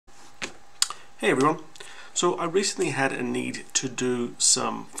Hey everyone. So I recently had a need to do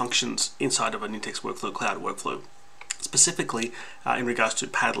some functions inside of a Nintex Workflow Cloud workflow, specifically in regards to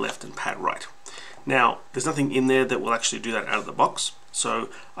pad left and pad right. Now, there's nothing in there that will actually do that out of the box, so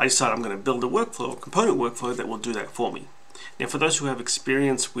I decided I'm going to build a workflow, a component workflow that will do that for me. Now, for those who have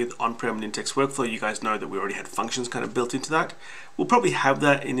experience with on-prem Nintex Workflow, you guys know that we already had functions kind of built into that. We'll probably have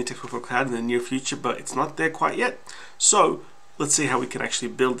that in Nintex Workflow Cloud in the near future, but it's not there quite yet. So let's see how we can actually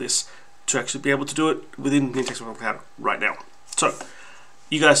build this to actually be able to do it within Nintex Workflow Cloud right now. So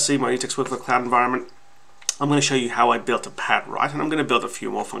you guys see my Nintex Workflow Cloud environment. I'm going to show you how I built a PadRight, and I'm going to build a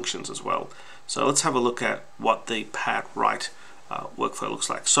few more functions as well. So let's have a look at what the PadRight workflow looks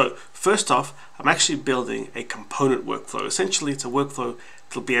like. So first off, I'm actually building a component workflow. Essentially, it's a workflow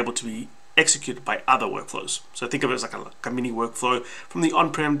that'll be able to be executed by other workflows. So think of it as like a mini workflow. From the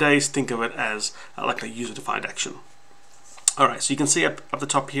on-prem days, think of it as like a user-defined action. Alright, so you can see up the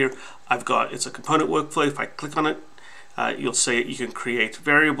top here, it's a component workflow. If I click on it, you'll see you can create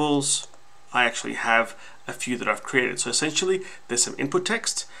variables. I actually have a few that I've created. So essentially, there's some input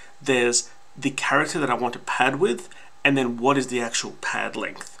text, there's the character that I want to pad with, and then what is the actual pad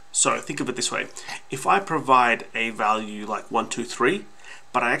length. So think of it this way. If I provide a value like 1, 2, 3,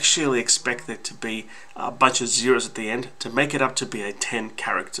 but I actually expect there to be a bunch of zeros at the end to make it up to be a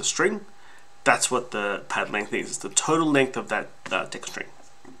 10-character string, that's what the pad length is. It's the total length of that text string.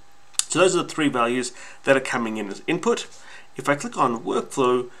 So those are the three values that are coming in as input. If I click on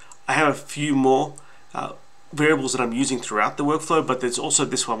workflow, I have a few more variables that I'm using throughout the workflow, but there's also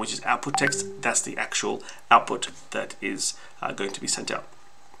this one, which is output text. That's the actual output that is going to be sent out.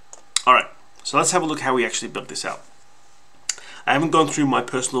 All right, so let's have a look how we actually built this out. I haven't gone through my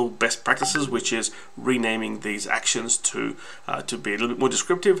personal best practices, which is renaming these actions to be a little bit more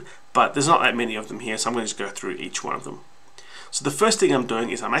descriptive, but there's not that many of them here, so I'm going to just go through each one of them. So the first thing I'm doing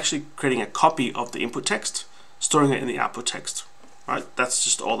is I'm actually creating a copy of the input text, storing it in the output text. Right? That's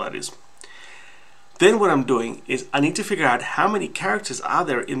just all that is. Then what I'm doing is I need to figure out how many characters are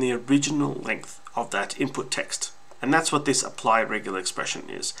there in the original length of that input text. And that's what this apply regular expression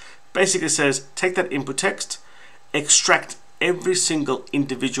is. Basically says, take that input text, extract every single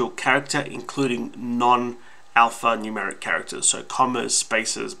individual character, including non-alpha numeric characters, so commas,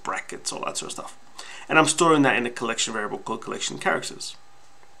 spaces, brackets, all that sort of stuff. And I'm storing that in a collection variable called collection characters.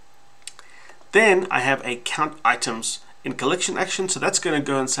 Then I have a count items in collection action, so that's going to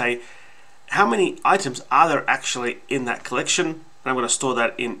go and say how many items are there actually in that collection, and I'm going to store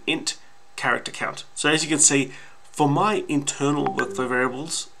that in int character count. So as you can see, for my internal workflow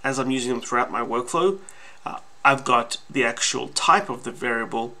variables, as I'm using them throughout my workflow, I've got the actual type of the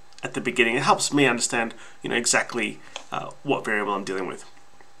variable at the beginning. It helps me understand, exactly what variable I'm dealing with.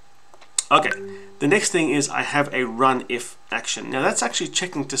 Okay, the next thing is I have a run if action. Now that's actually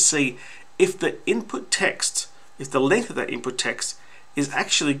checking to see if the input text, if the length of that input text is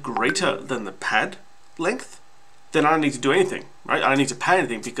actually greater than the pad length, then I don't need to do anything, right? I don't need to pad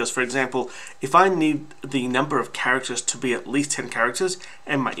anything because, for example, if I need the number of characters to be at least 10 characters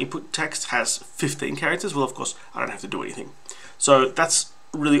and my input text has 15 characters, well, of course, I don't have to do anything. So that's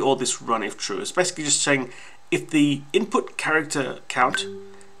really all this run if true. It's basically just saying if the input character count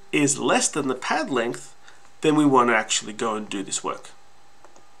is less than the pad length, then we want to actually go and do this work.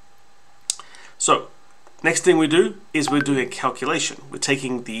 So next thing we do is we're doing a calculation. We're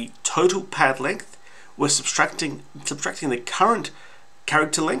taking the total pad length, we're subtracting the current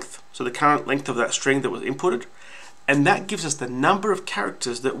character length, so the current length of that string that was inputted, and that gives us the number of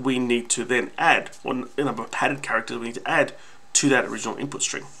characters that we need to then add, or the number of padded characters we need to add to that original input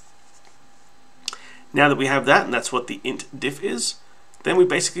string. Now that we have that, and that's what the int diff is, then we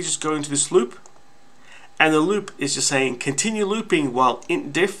basically just go into this loop, and the loop is just saying continue looping while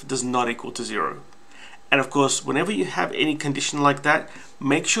int diff does not equal to 0. And of course, whenever you have any condition like that,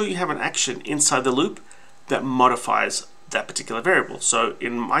 make sure you have an action inside the loop that modifies that particular variable. So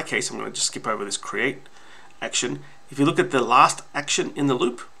in my case, I'm going to just skip over this create action. If you look at the last action in the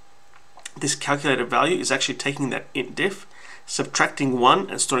loop, this calculated value is actually taking that int diff, subtracting 1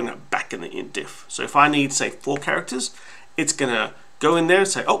 and storing it back in the int diff. So if I need, say, 4 characters, it's going to go in there and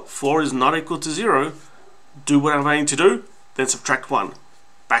say, oh, 4 is not equal to 0. Do whatever I need to do, then subtract 1.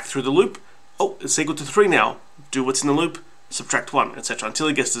 Back through the loop. Oh, it's equal to 3 now. Do what's in the loop, subtract 1, etc. until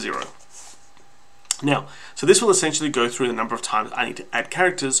it gets to 0. Now, so this will essentially go through the number of times I need to add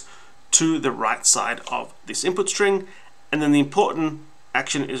characters to the right side of this input string, and then the important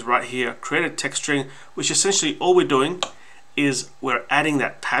action is right here, create a text string, which essentially all we're doing is we're adding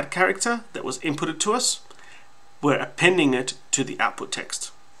that pad character that was inputted to us, we're appending it to the output text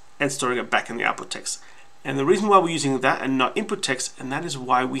and storing it back in the output text. And the reason why we're using that and not input text, and that is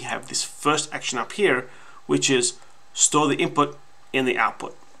why we have this first action up here, which is store the input in the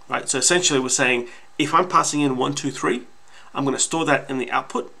output, right? So essentially we're saying, if I'm passing in 1, 2, 3, I'm going to store that in the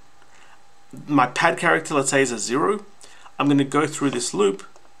output. My pad character, let's say, is a 0. I'm going to go through this loop,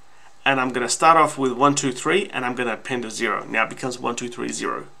 and I'm going to start off with 1, 2, 3, and I'm going to append a 0. Now it becomes 1, 2, 3,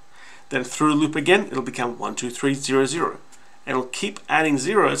 0. Then through a loop again, it'll become 1, 2, 3, 0, 0. And it'll keep adding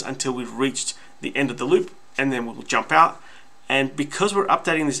zeros until we've reached the end of the loop, and then we'll jump out. And because we're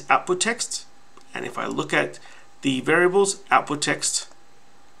updating this output text, and if I look at the variables, output text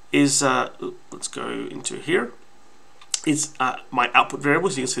is, let's go into here, is my output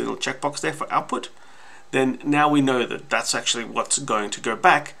variables. You can see the little checkbox there for output. Then now we know that that's actually what's going to go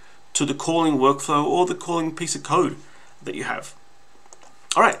back to the calling workflow or the calling piece of code that you have.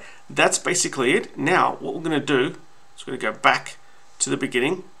 All right, that's basically it. Now what we're going to do is we're going to go back to the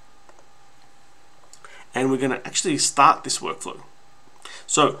beginning, and we're going to actually start this workflow.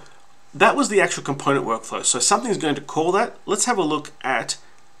 So that was the actual component workflow. So something's going to call that. Let's have a look at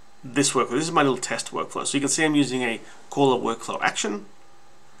this workflow. This is my little test workflow. So you can see I'm using a caller workflow action.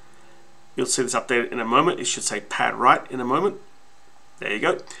 You'll see this updated in a moment. It should say PadRight in a moment. There you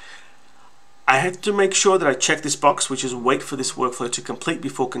go. I have to make sure that I check this box, which is wait for this workflow to complete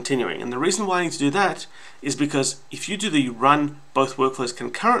before continuing. And the reason why I need to do that is because if you do the run both workflows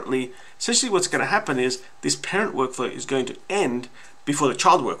concurrently, essentially what's going to happen is this parent workflow is going to end before the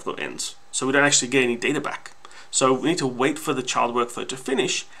child workflow ends. So we don't actually get any data back. So we need to wait for the child workflow to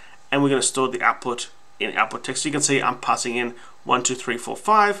finish, and we're going to store the output in output text. So you can see I'm passing in 1, 2, 3, 4,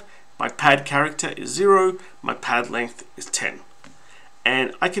 5. My pad character is 0. My pad length is 10.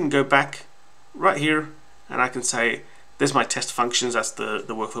 And I can go back right here, and I can say, there's my test functions. That's the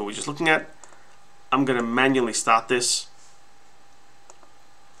workflow we're just looking at. I'm going to manually start this.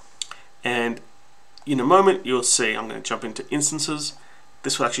 And in a moment, you'll see I'm going to jump into instances.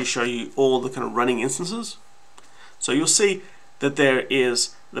 This will actually show you all the kind of running instances. So you'll see that there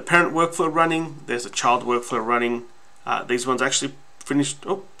is the parent workflow running, there's the child workflow running. These ones actually finished.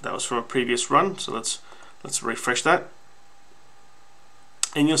 Oh, that was from a previous run. So let's refresh that.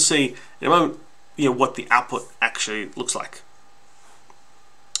 And you'll see in a moment, what the output actually looks like.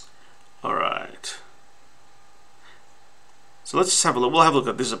 All right. So let's just have a look. We'll have a look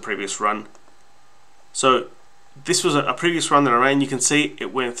at this is a previous run. So this was a previous run that I ran. You can see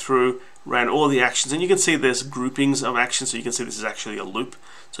it went through, ran all the actions, and you can see there's groupings of actions. So you can see this is actually a loop.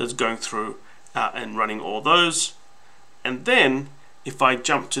 So it's going through and running all those. And then if I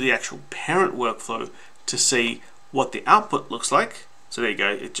jump to the actual parent workflow to see what the output looks like, so there you go,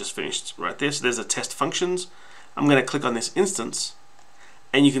 it just finished right there. So there's the test functions. I'm going to click on this instance,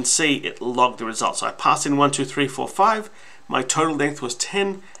 and you can see it logged the results. So I passed in 1, 2, 3, 4, 5. My total length was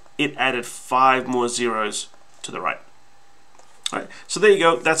 10. It added 5 more zeros to the right. All right. So there you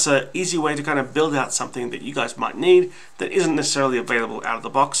go. That's an easy way to kind of build out something that you guys might need that isn't necessarily available out of the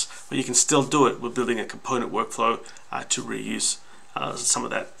box, but you can still do it with building a component workflow to reuse some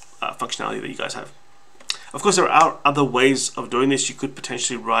of that functionality that you guys have. Of course, there are other ways of doing this. You could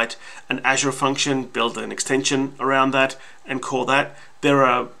potentially write an Azure function, build an extension around that, and call that. There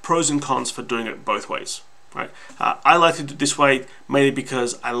are pros and cons for doing it both ways. Right? I like to do it this way mainly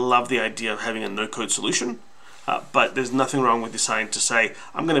because I love the idea of having a no-code solution. But there's nothing wrong with deciding to say,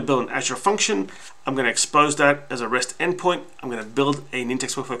 I'm going to build an Azure function, I'm going to expose that as a REST endpoint, I'm going to build a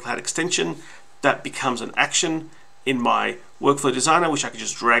Nintex Workflow Cloud extension that becomes an action in my workflow designer, which I can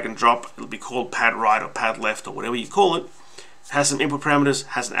just drag and drop. It'll be called PadRight or PadLeft or whatever you call it. It has some input parameters,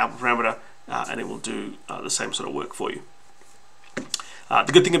 has an output parameter, and it will do the same sort of work for you.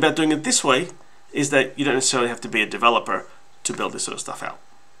 The good thing about doing it this way is that you don't necessarily have to be a developer to build this sort of stuff out.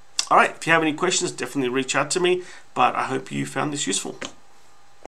 All right, if you have any questions, definitely reach out to me, but I hope you found this useful.